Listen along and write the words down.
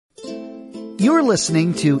You're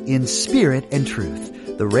listening to In Spirit and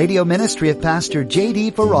Truth, the radio ministry of Pastor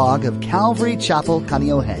J.D. Farag of Calvary Chapel,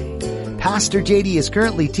 Kaneohe. Pastor J.D. is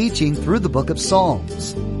currently teaching through the book of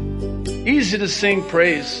Psalms. Easy to sing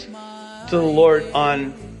praise to the Lord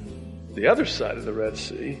on the other side of the Red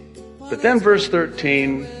Sea. But then verse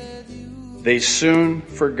 13, they soon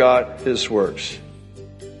forgot his works.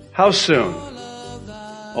 How soon?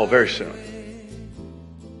 Oh, very soon.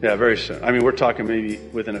 Yeah, very soon. I mean, we're talking maybe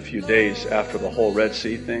within a few days after the whole Red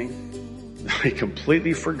Sea thing. They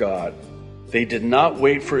completely forgot. They did not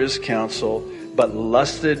wait for his counsel, but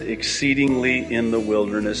lusted exceedingly in the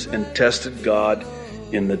wilderness and tested God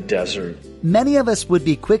in the desert. Many of us would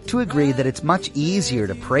be quick to agree that it's much easier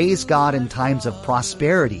to praise God in times of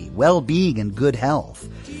prosperity, well-being, and good health.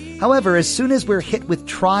 However, as soon as we're hit with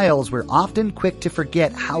trials, we're often quick to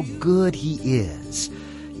forget how good He is.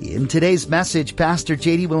 In today's message, Pastor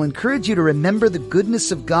J.D. will encourage you to remember the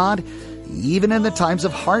goodness of God even in the times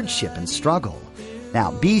of hardship and struggle. Now,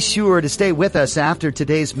 be sure to stay with us after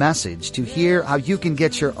today's message to hear how you can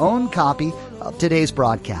get your own copy of today's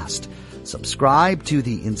broadcast. Subscribe to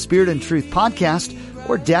the In Spirit and Truth podcast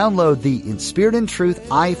or download the In Spirit and Truth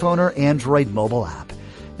iPhone or Android mobile app.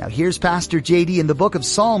 Now here's Pastor J.D. in the book of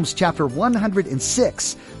Psalms chapter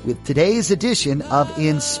 106 with today's edition of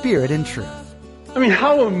In Spirit and Truth. I mean,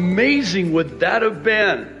 how amazing would that have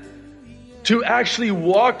been to actually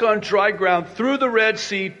walk on dry ground through the Red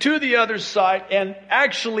Sea to the other side and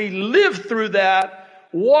actually live through that,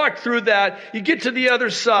 walk through that. You get to the other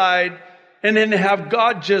side and then have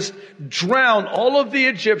God just drown all of the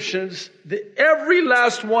Egyptians, every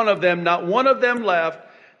last one of them, not one of them left.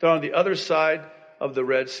 They're on the other side of the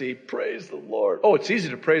Red Sea. Praise the Lord. Oh, it's easy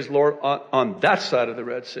to praise the Lord on that side of the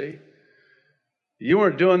Red Sea. You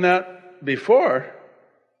weren't doing that before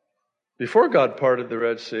God parted the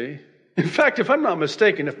Red Sea. In fact, if I'm not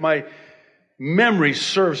mistaken, if my memory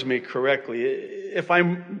serves me correctly, if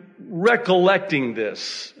I'm recollecting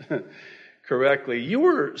this correctly, you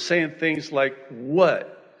were saying things like,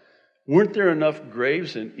 what? Weren't there enough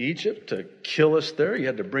graves in Egypt to kill us there? You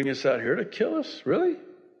had to bring us out here to kill us? Really?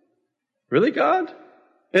 Really, God?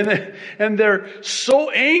 And they're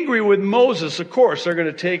so angry with Moses, of course, they're going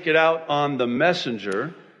to take it out on the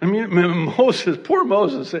messenger. I mean, Moses, poor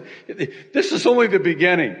Moses, this is only the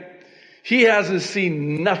beginning. He hasn't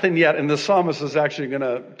seen nothing yet. And the psalmist is actually going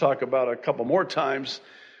to talk about a couple more times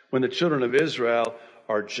when the children of Israel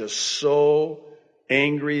are just so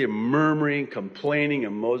angry and murmuring, complaining.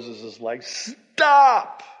 And Moses is like,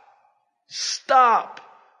 stop.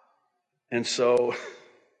 And so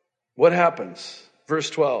what happens? Verse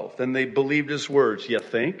 12, then they believed his words. You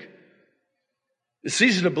think? It's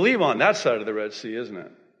easy to believe on that side of the Red Sea, isn't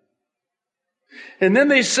it? And then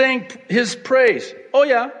they sang his praise. Oh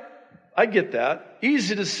yeah, I get that.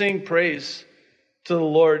 Easy to sing praise to the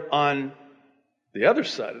Lord on the other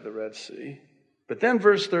side of the Red Sea. But then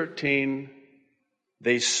verse 13,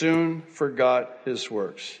 they soon forgot his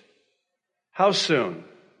works. How soon?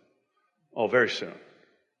 Oh, very soon.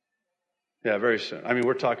 Yeah, very soon. I mean,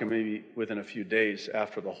 we're talking maybe within a few days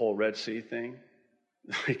after the whole Red Sea thing.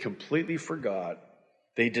 They completely forgot.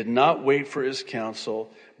 They did not wait for his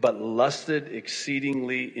counsel, but lusted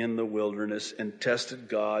exceedingly in the wilderness and tested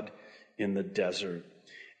God in the desert.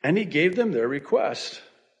 And he gave them their request.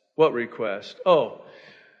 What request? Oh,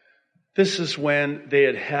 this is when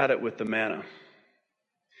they had it with the manna.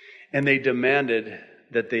 And they demanded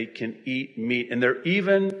that they can eat meat. And they're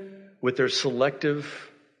even, with their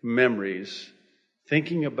selective memories,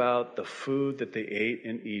 thinking about the food that they ate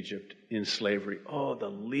in Egypt in slavery. Oh, the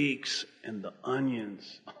leeks and the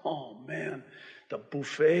onions. Oh, man. The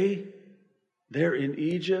buffet there in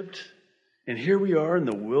Egypt. And here we are in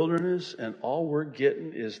the wilderness, and all we're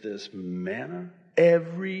getting is this manna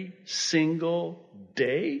every single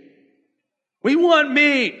day. We want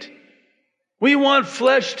meat. We want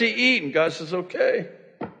flesh to eat. And God says, okay,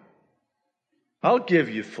 I'll give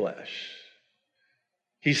you flesh.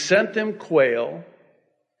 He sent them quail,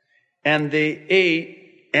 and they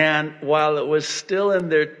ate, and while it was still in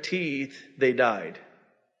their teeth, they died.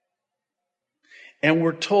 And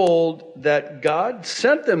we're told that God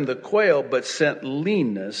sent them the quail, but sent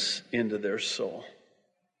leanness into their soul.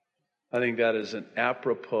 I think that is an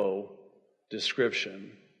apropos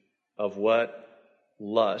description of what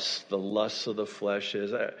the lust of the flesh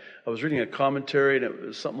is. I was reading a commentary, and it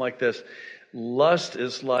was something like this. Lust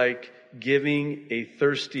is like giving a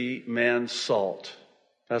thirsty man salt.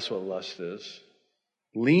 That's what lust is.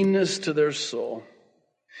 Leanness to their soul.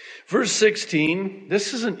 Verse 16,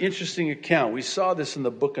 this is an interesting account. We saw this in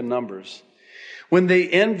the book of Numbers. When they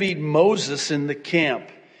envied Moses in the camp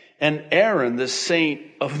and Aaron, the saint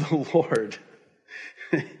of the Lord.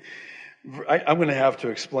 I'm going to have to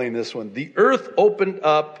explain this one. The earth opened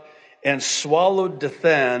up and swallowed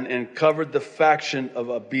Dathan and covered the faction of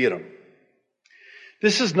Abiram.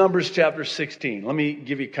 This is Numbers chapter 16. Let me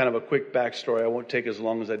give you kind of a quick backstory. I won't take as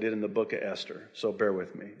long as I did in the book of Esther, so bear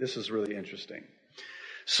with me. This is really interesting.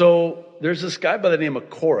 So there's this guy by the name of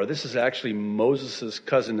Korah. This is actually Moses'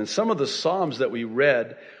 cousin. And some of the Psalms that we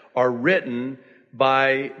read are written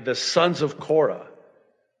by the sons of Korah.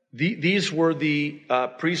 These were the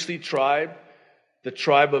priestly tribe, the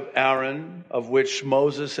tribe of Aaron, of which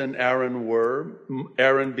Moses and Aaron were,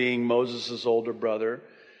 Aaron being Moses' older brother.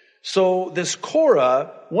 So this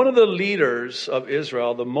Korah, one of the leaders of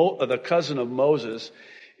Israel, the cousin of Moses,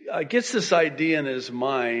 gets this idea in his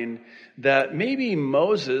mind that maybe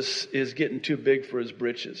Moses is getting too big for his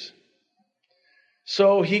britches.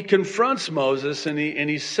 So he confronts Moses and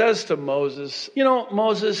he says to Moses,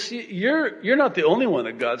 Moses, you're not the only one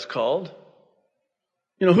that God's called.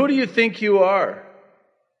 Who do you think you are?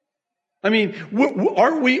 I mean,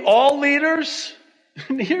 aren't we all leaders?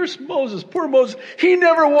 And here's Moses, poor Moses. He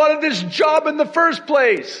never wanted this job in the first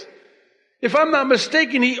place. If I'm not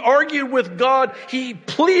mistaken, he argued with God. He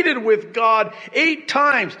pleaded with God 8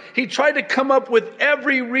 times. He tried to come up with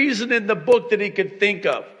every reason in the book that he could think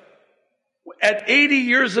of. At 80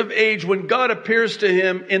 years of age, when God appears to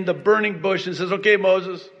him in the burning bush and says, okay,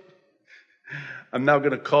 Moses, I'm now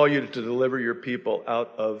going to call you to deliver your people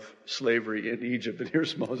out of slavery in Egypt. And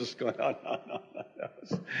here's Moses going, no.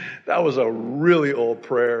 That was a really old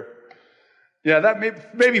prayer. Yeah,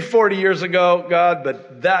 that maybe 40 years ago, God,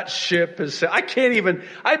 but that ship has said,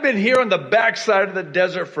 I've been here on the backside of the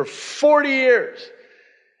desert for 40 years.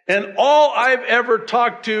 And all I've ever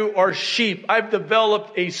talked to are sheep. I've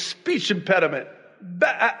developed a speech impediment.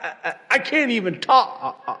 I can't even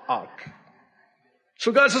talk.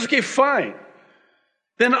 So God says, okay, fine.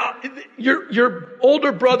 Then your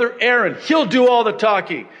older brother Aaron, he'll do all the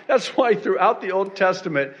talking. That's why throughout the Old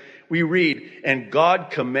Testament, we read, and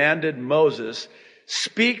God commanded Moses,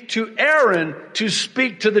 speak to Aaron to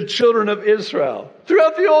speak to the children of Israel.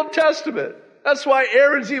 Throughout the Old Testament. That's why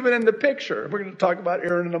Aaron's even in the picture. We're going to talk about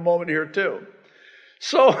Aaron in a moment here too.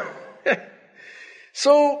 So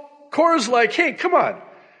Korah's like, hey, come on.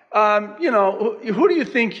 Who do you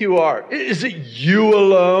think you are? Is it you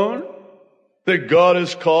alone that God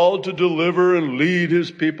has called to deliver and lead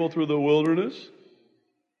his people through the wilderness?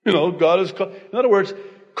 God has called. In other words,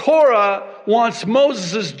 Korah wants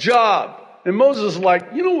Moses' job. And Moses is like,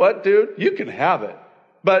 you know what, dude? You can have it.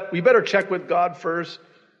 But we better check with God first.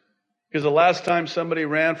 Because the last time somebody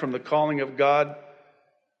ran from the calling of God,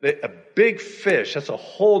 a big fish, that's a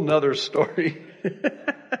whole nother story,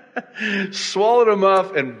 swallowed him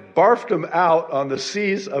up and barfed him out on the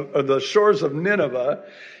seas of the shores of Nineveh.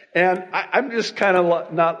 And I'm just kind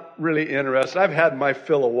of not really interested. I've had my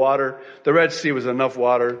fill of water. The Red Sea was enough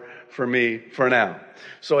water for me for now.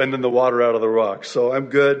 And then the water out of the rock. So I'm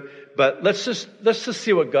good. But let's just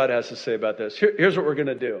see what God has to say about this. Here's what we're going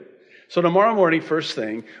to do. So tomorrow morning, first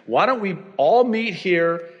thing, why don't we all meet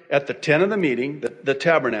here at the tent of the meeting, the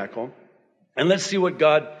tabernacle, and let's see what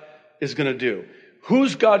God is going to do.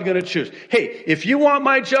 Who's God going to choose? Hey, if you want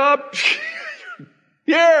my job,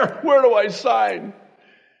 yeah, where do I sign?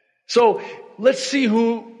 So let's see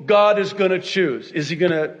who God is going to choose. Is he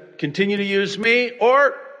going to continue to use me,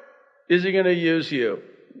 or is he going to use you?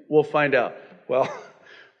 We'll find out. Well,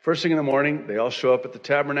 first thing in the morning, they all show up at the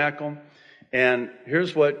tabernacle. And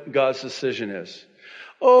here's what God's decision is.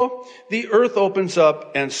 Oh, the earth opens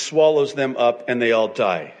up and swallows them up and they all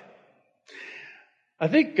die. I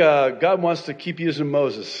think God wants to keep using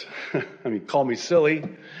Moses. Call me silly.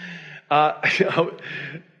 I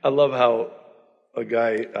love how a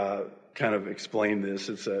guy kind of explained this.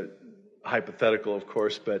 It's a hypothetical, of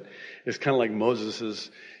course, but it's kind of like Moses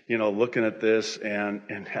is, looking at this and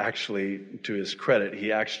actually, to his credit,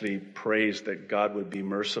 he actually prays that God would be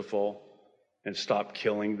merciful and stop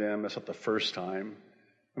killing them. That's not the first time.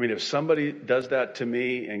 If somebody does that to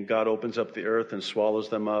me and God opens up the earth and swallows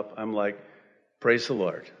them up, I'm like, praise the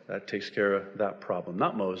Lord. That takes care of that problem.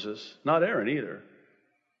 Not Moses, not Aaron either.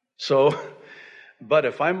 So, but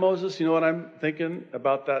if I'm Moses, you know what I'm thinking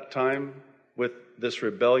about that time with this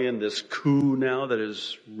rebellion, this coup now that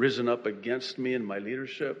has risen up against me and my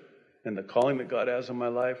leadership and the calling that God has in my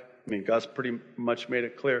life? God's pretty much made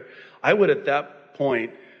it clear. I would at that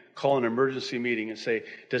point call an emergency meeting and say,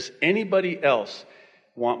 does anybody else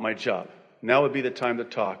want my job? Now would be the time to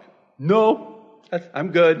talk. No,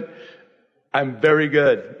 I'm good. I'm very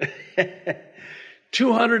good.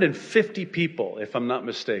 250 people, if I'm not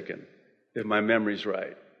mistaken, if my memory's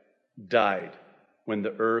right, died when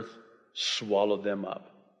the earth swallowed them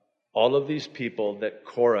up. All of these people that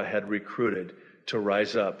Korah had recruited to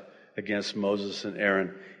rise up against Moses and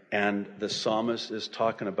Aaron. And the psalmist is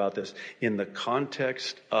talking about this in the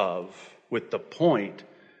context of, with the point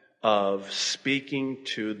of speaking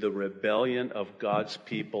to the rebellion of God's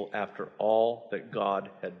people after all that God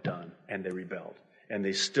had done. And they rebelled. And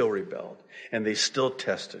they still rebelled. And they still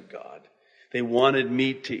tested God. They wanted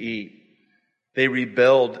meat to eat. They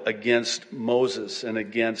rebelled against Moses and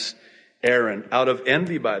against Aaron, out of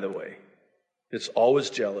envy, by the way. It's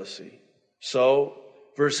always jealousy. So,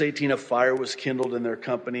 verse 18, a fire was kindled in their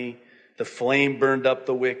company. The flame burned up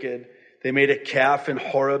the wicked. They made a calf in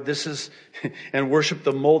Horeb. And worshiped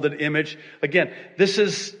the molded image. Again, this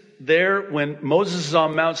is there when Moses is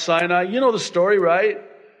on Mount Sinai. You know the story, right?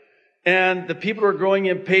 And the people are growing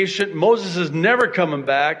impatient. Moses is never coming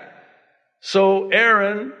back. So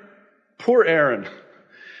Aaron, poor Aaron,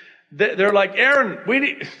 they're like, Aaron,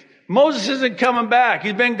 Moses isn't coming back.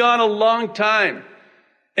 He's been gone a long time.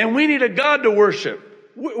 And we need a God to worship.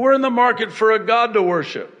 We're in the market for a God to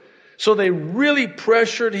worship. So they really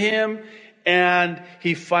pressured him, and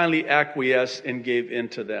he finally acquiesced and gave in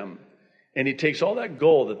to them. And he takes all that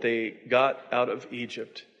gold that they got out of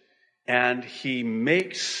Egypt, and he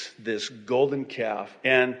makes this golden calf.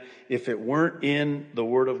 And if it weren't in the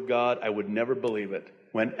Word of God, I would never believe it.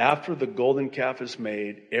 When after the golden calf is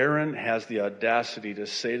made, Aaron has the audacity to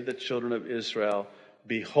say to the children of Israel,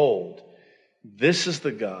 behold, this is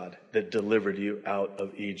the God that delivered you out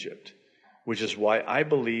of Egypt. Which is why I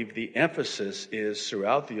believe the emphasis is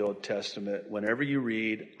throughout the Old Testament. Whenever you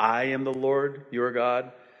read, I am the Lord your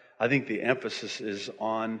God, I think the emphasis is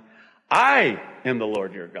on, I am the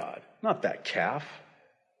Lord your God. Not that calf.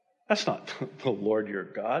 That's not the Lord your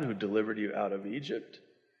God who delivered you out of Egypt.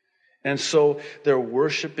 And so they're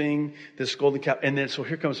worshiping this golden calf. And then so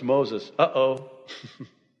here comes Moses. Uh-oh.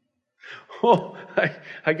 Oh,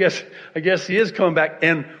 I guess he is coming back.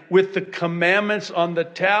 And with the commandments on the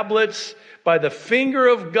tablets, by the finger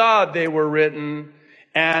of God they were written,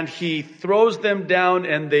 and he throws them down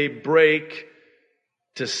and they break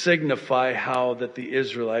to signify how that the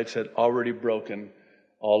Israelites had already broken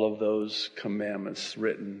all of those commandments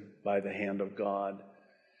written by the hand of God.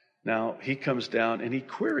 Now he comes down and he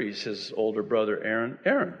queries his older brother Aaron,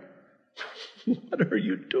 Aaron, what are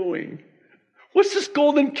you doing? What's this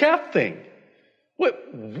golden calf thing?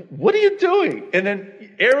 What are you doing? And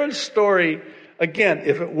then Aaron's story, again,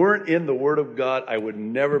 if it weren't in the Word of God, I would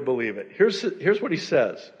never believe it. Here's what he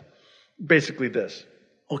says. Basically this.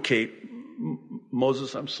 Okay,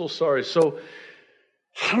 Moses, I'm so sorry. So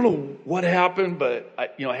I don't know what happened, but I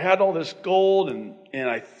had all this gold and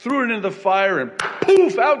I threw it into the fire and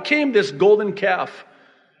poof, out came this golden calf.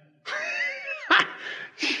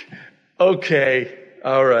 Okay,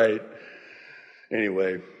 all right.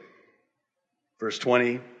 Anyway, verse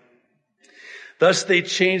 20. Thus they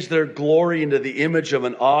changed their glory into the image of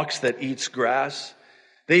an ox that eats grass.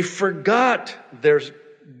 They forgot their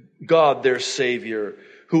God, their Savior,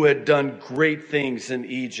 who had done great things in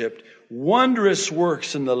Egypt, wondrous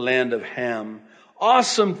works in the land of Ham,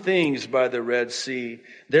 awesome things by the Red Sea.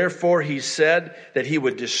 Therefore he said that he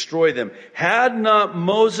would destroy them. Had not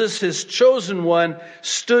Moses, his chosen one,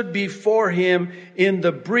 stood before him in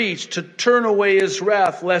the breach to turn away his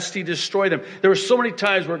wrath, lest he destroy them. There were so many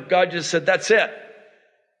times where God just said, that's it.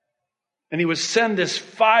 And he would send this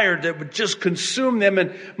fire that would just consume them.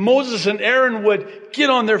 And Moses and Aaron would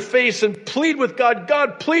get on their face and plead with God,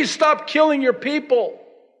 God, please stop killing your people.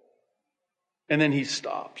 And then he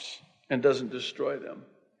stops and doesn't destroy them.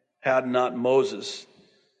 Had not Moses,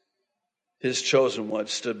 his chosen one,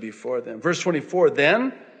 stood before them. Verse 24,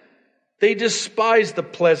 then they despised the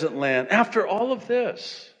pleasant land. After all of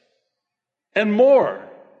this and more,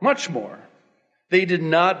 much more, they did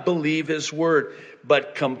not believe his word,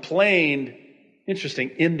 but complained, interesting,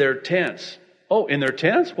 in their tents. Oh, in their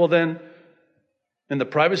tents? Well then, in the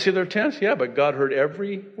privacy of their tents? Yeah, but God heard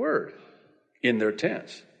every word in their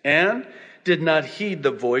tents. And did not heed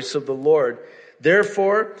the voice of the Lord.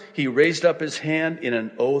 Therefore, he raised up his hand in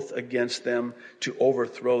an oath against them to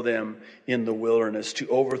overthrow them in the wilderness, to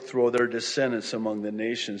overthrow their descendants among the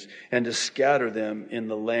nations, and to scatter them in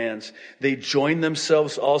the lands. They joined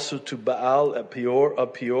themselves also to Baal of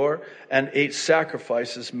Peor, and ate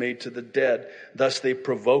sacrifices made to the dead. Thus they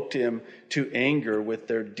provoked him to anger with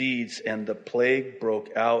their deeds, and the plague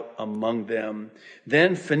broke out among them.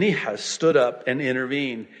 Then Phinehas stood up and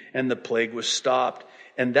intervened, and the plague was stopped.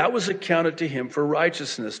 And that was accounted to him for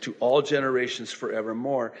righteousness to all generations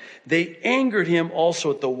forevermore. They angered him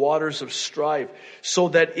also at the waters of strife, so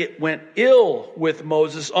that it went ill with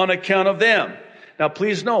Moses on account of them. Now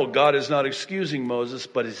please know, God is not excusing Moses,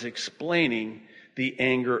 but is explaining the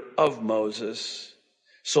anger of Moses.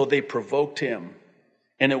 So they provoked him.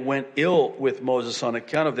 And it went ill with Moses on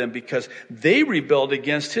account of them, because they rebelled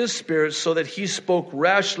against his spirit, so that he spoke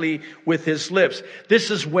rashly with his lips.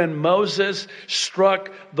 This is when Moses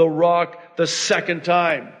struck the rock the second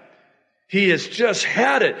time. He has just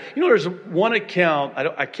had it. You know, there's one account,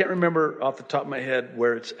 I can't remember off the top of my head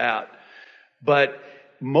where it's at, but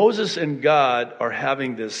Moses and God are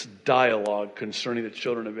having this dialogue concerning the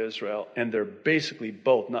children of Israel, and they're basically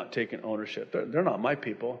both not taking ownership. They're not my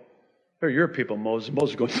people. They're your people, Moses.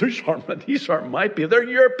 Moses goes, these aren't my people. They're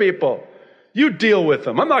your people. You deal with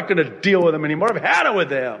them. I'm not going to deal with them anymore. I've had it with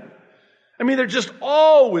them. I mean, they're just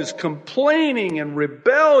always complaining and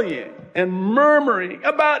rebelling and murmuring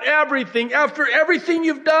about everything after everything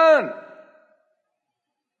you've done.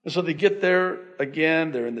 And so they get there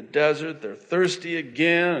again. They're in the desert. They're thirsty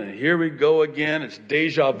again. And here we go again. It's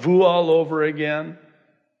deja vu all over again.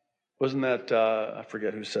 Wasn't that, I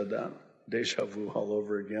forget who said that. Deja vu all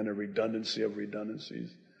over again, a redundancy of redundancies.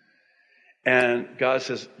 And God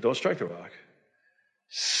says, don't strike the rock.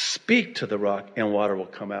 Speak to the rock and water will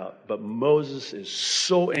come out. But Moses is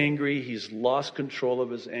so angry. He's lost control of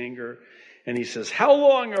his anger. And he says, how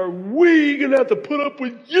long are we going to have to put up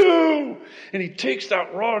with you? And he takes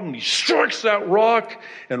that rod and he strikes that rock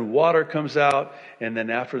and water comes out. And then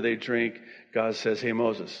after they drink, God says, hey,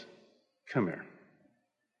 Moses, come here.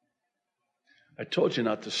 I told you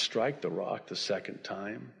not to strike the rock the second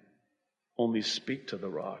time. Only speak to the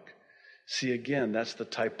rock. See, again, that's the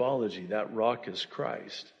typology. That rock is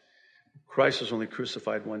Christ. Christ was only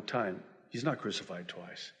crucified one time. He's not crucified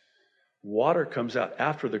twice. Water comes out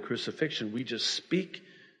after the crucifixion. We just speak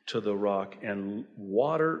to the rock, and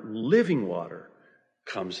water, living water,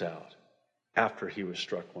 comes out after he was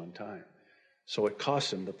struck one time. So it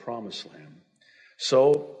cost him the promised land.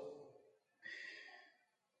 So,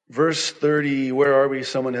 verse 30, where are we?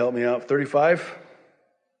 Someone help me out. 35?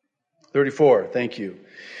 34, thank you.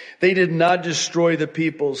 They did not destroy the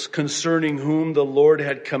peoples concerning whom the Lord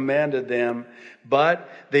had commanded them, but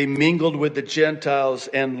they mingled with the Gentiles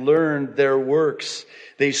and learned their works.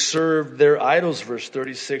 They served their idols, verse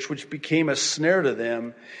 36, which became a snare to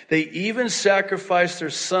them. They even sacrificed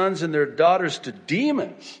their sons and their daughters to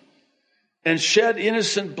demons and shed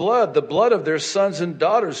innocent blood, the blood of their sons and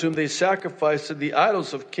daughters, whom they sacrificed to the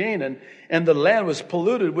idols of Canaan, and the land was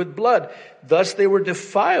polluted with blood. Thus they were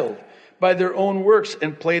defiled by their own works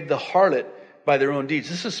and played the harlot by their own deeds.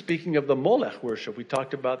 This is speaking of the Molech worship. We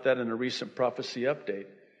talked about that in a recent prophecy update.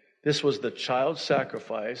 This was the child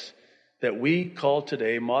sacrifice that we call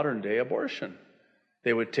today modern day abortion.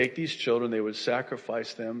 They would take these children, they would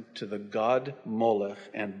sacrifice them to the god Molech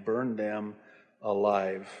and burn them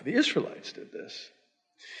alive. The Israelites did this.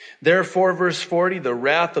 Therefore, verse 40, the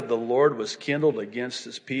wrath of the Lord was kindled against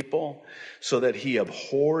his people, so that he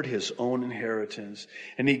abhorred his own inheritance.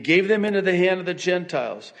 And he gave them into the hand of the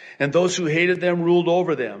Gentiles, and those who hated them ruled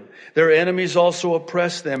over them. Their enemies also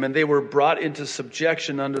oppressed them, and they were brought into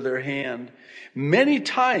subjection under their hand. Many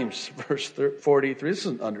times, verse 43, this is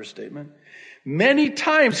an understatement, many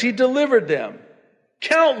times he delivered them.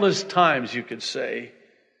 Countless times, you could say.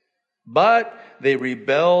 But they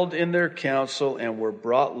rebelled in their counsel and were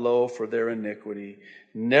brought low for their iniquity.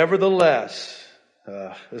 Nevertheless,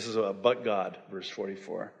 this is but God, verse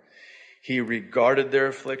 44. He regarded their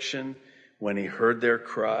affliction when he heard their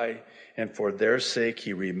cry, and for their sake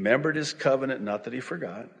he remembered his covenant, not that he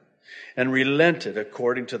forgot, and relented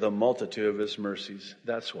according to the multitude of his mercies.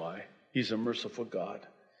 That's why he's a merciful God.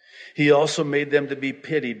 He also made them to be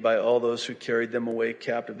pitied by all those who carried them away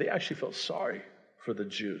captive. They actually felt sorry for the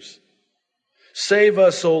Jews. Save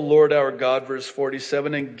us, O Lord our God, verse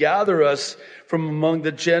 47, and gather us from among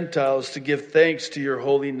the Gentiles to give thanks to your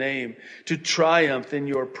holy name, to triumph in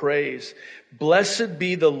your praise. Blessed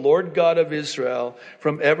be the Lord God of Israel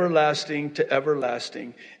from everlasting to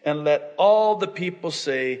everlasting. And let all the people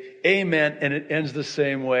say, amen. And it ends the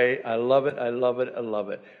same way. I love it, I love it, I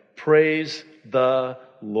love it. Praise the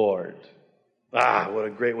Lord. What a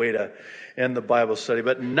great way to end the Bible study.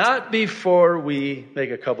 But not before we make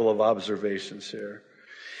a couple of observations here.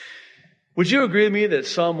 Would you agree with me that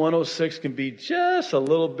Psalm 106 can be just a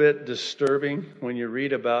little bit disturbing when you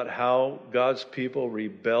read about how God's people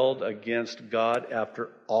rebelled against God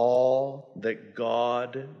after all that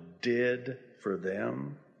God did for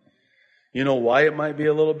them? You know why it might be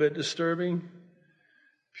a little bit disturbing?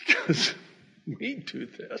 Because we do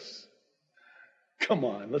this. Come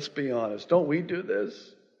on, let's be honest. Don't we do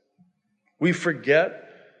this? We forget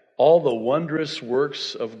all the wondrous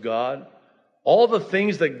works of God, all the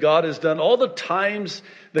things that God has done, all the times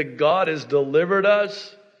that God has delivered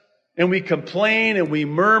us. and we complain and we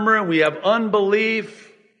murmur and we have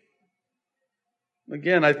unbelief,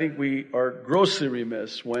 again, I think we are grossly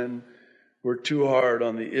remiss when we're too hard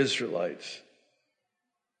on the Israelites.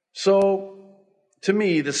 So, to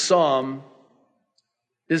me, the psalm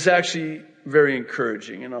is actually very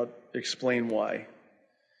encouraging, and I'll explain why.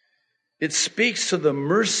 It speaks to the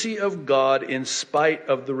mercy of God in spite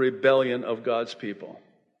of the rebellion of God's people.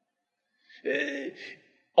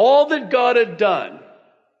 All that God had done,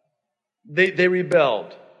 they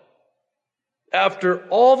rebelled. After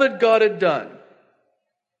all that God had done.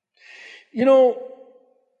 You know,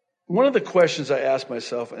 one of the questions I asked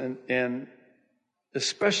myself, and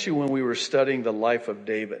especially when we were studying the life of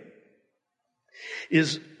David,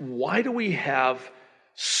 is why do we have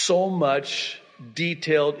so much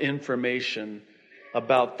detailed information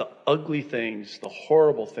about the ugly things, the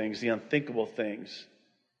horrible things, the unthinkable things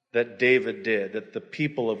that David did, that the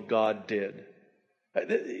people of God did?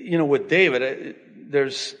 You know, with David,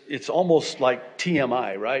 it's almost like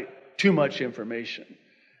TMI, right? Too much information.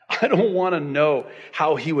 I don't want to know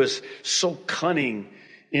how he was so cunning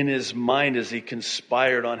in his mind as he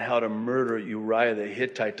conspired on how to murder Uriah the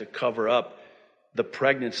Hittite to cover up the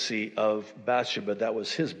pregnancy of Bathsheba. That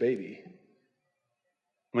was his baby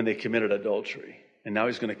when they committed adultery. And now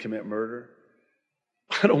he's going to commit murder.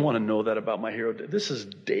 I don't want to know that about my hero. This is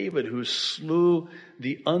David who slew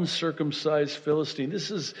the uncircumcised Philistine.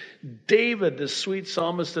 This is David, the sweet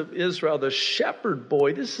psalmist of Israel, the shepherd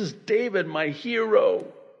boy. This is David, my hero.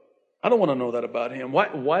 I don't want to know that about him.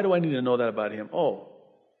 Why do I need to know that about him? Oh,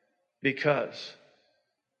 because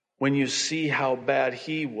when you see how bad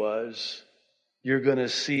he was, you're going to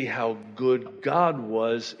see how good God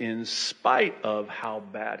was in spite of how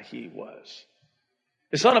bad he was.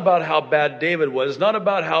 It's not about how bad David was. It's not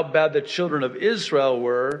about how bad the children of Israel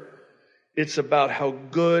were. It's about how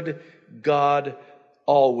good God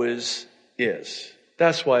always is.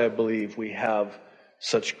 That's why I believe we have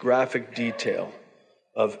such graphic detail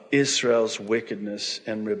of Israel's wickedness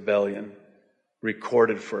and rebellion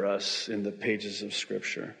recorded for us in the pages of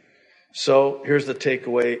Scripture. So here's the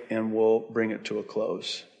takeaway, and we'll bring it to a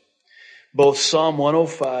close. Both Psalm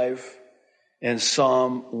 105 and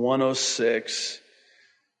Psalm 106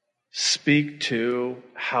 speak to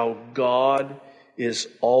how God is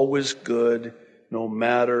always good no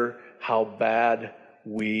matter how bad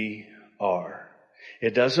we are.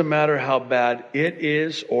 It doesn't matter how bad it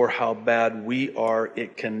is or how bad we are.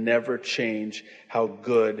 It can never change how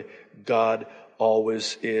good God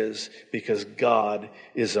always is, because God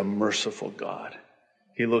is a merciful God.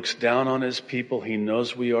 He looks down on his people. He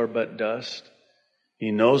knows we are but dust. He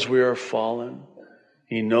knows we are fallen.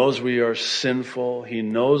 He knows we are sinful. He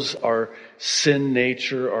knows our sin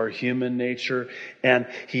nature, our human nature, and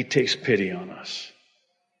he takes pity on us.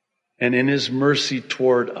 And in his mercy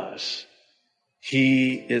toward us,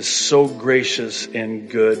 he is so gracious and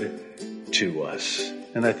good to us.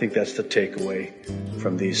 And I think that's the takeaway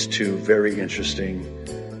from these two very interesting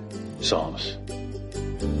Psalms.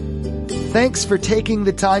 Thanks for taking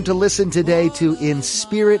the time to listen today to In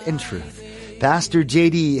Spirit and Truth. Pastor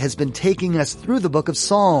JD has been taking us through the book of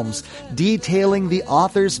Psalms, detailing the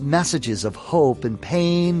author's messages of hope and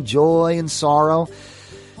pain, joy and sorrow.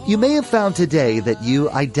 You may have found today that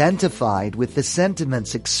you identified with the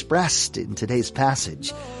sentiments expressed in today's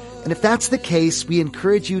passage. And if that's the case, we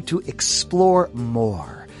encourage you to explore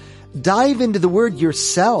more. Dive into the Word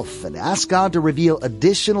yourself and ask God to reveal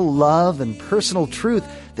additional love and personal truth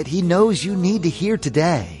that He knows you need to hear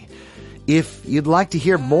today. If you'd like to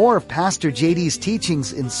hear more of Pastor JD's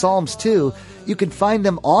teachings in Psalms 2, you can find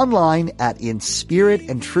them online at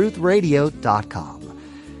inspiritandtruthradio.com.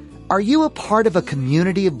 Are you a part of a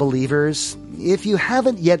community of believers? If you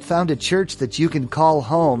haven't yet found a church that you can call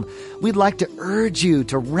home, we'd like to urge you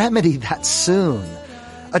to remedy that soon.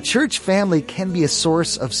 A church family can be a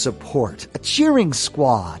source of support, a cheering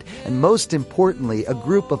squad, and most importantly, a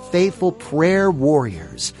group of faithful prayer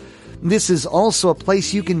warriors. This is also a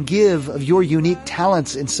place you can give of your unique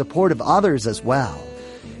talents in support of others as well.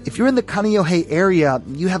 If you're in the Kaneohe area,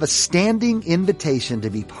 you have a standing invitation to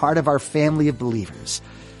be part of our family of believers.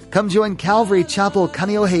 Come join Calvary Chapel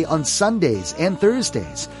Kaneohe on Sundays and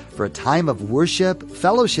Thursdays for a time of worship,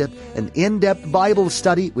 fellowship, and in-depth Bible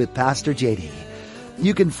study with Pastor JD.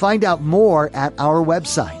 You can find out more at our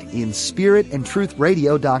website,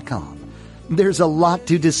 inspiritandtruthradio.com. There's a lot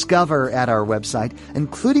to discover at our website,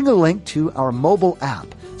 including a link to our mobile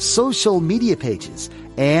app, social media pages,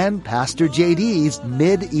 and Pastor JD's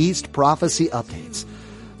Mid-East Prophecy updates.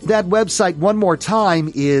 That website, one more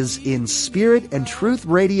time, is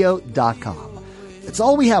inspiritandtruthradio.com. That's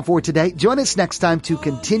all we have for today. Join us next time to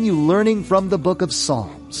continue learning from the book of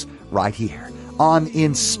Psalms, right here on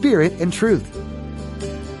In Spirit and Truth.